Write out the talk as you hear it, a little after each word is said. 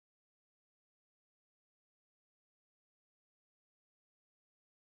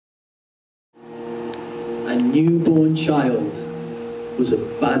newborn child was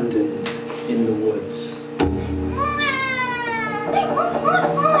abandoned in the woods.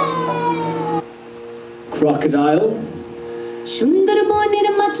 Crocodile. সুন্দরবনের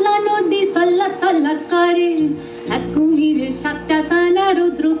মাতলা নদী সল্লা সল্লা করে এক কুমিরের সাতটা সানা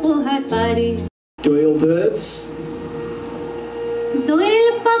রুদ্র পোহার পারে Doyle birds. দোয়েল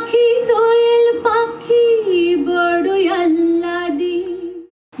পাখি বড়ই আহ্লাদি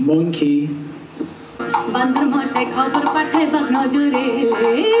Monkey. বান্দর মশাই খবর পাঠায় বাঘ নজরে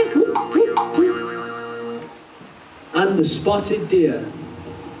And the spotted deer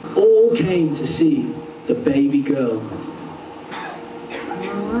all came to see the baby girl.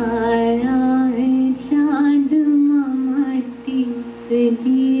 चाँद माटी पे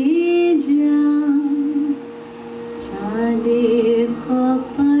लिए जा चाँदे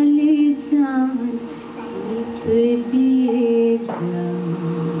कपाले चाँद पे लिए जा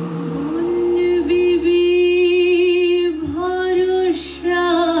Bonbibi भरोसा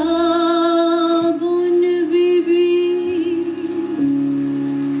Bonbibi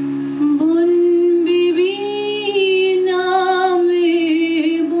Bonbibi नामे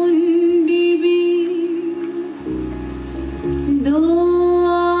Bonbibi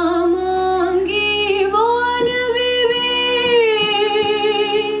दुआ मांगी Bonbibi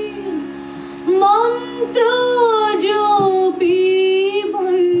मंत्र जोपी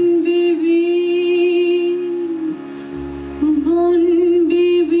Bonbibi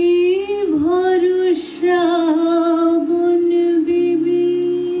Bonbibi भरोसा Bonbibi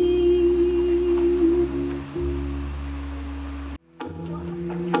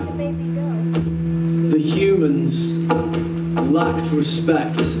The humans lacked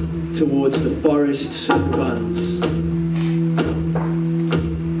respect towards the forest sungans.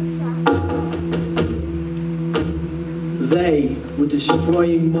 They were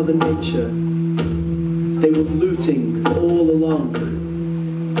destroying Mother Nature. They were looting all along.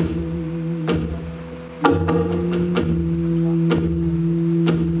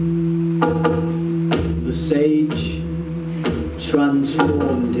 The sage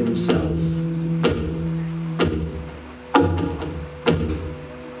transformed himself.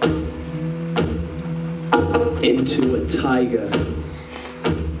 Into a tiger.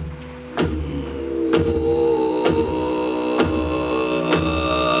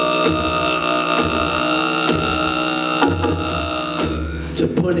 To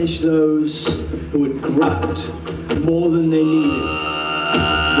punish those who had grabbed more than they needed,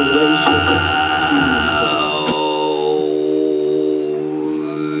 voracious human flesh.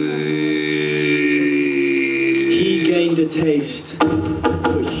 He gained a taste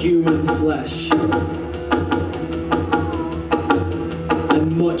for human flesh.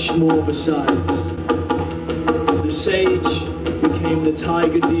 Much more besides. The sage became the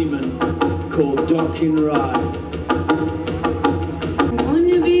tiger demon called Dokin Rai.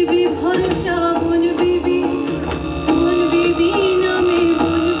 Bonbibi भरोसा Bonbibi Bonbibi नामे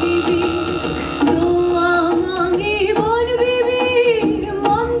Bonbibi दुआ मांगी Bonbibi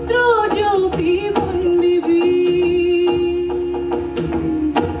मंत्र जोपी Bonbibi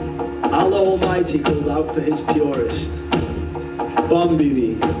Allah Almighty called out for his purest.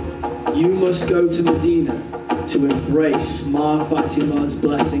 Bonbibi, you must go to Medina to embrace Ma Fatima's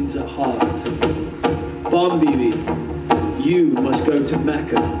blessings at heart. Bonbibi, you must go to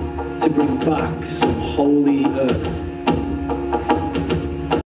Mecca to bring back some holy earth.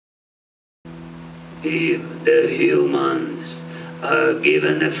 If the humans are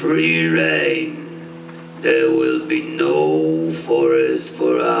given a free rein, there will be no forest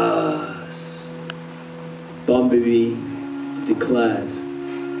for us. Bonbibi declared.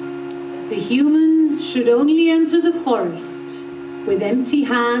 The humans should only enter the forest with empty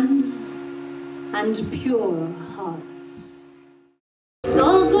hands and pure hearts.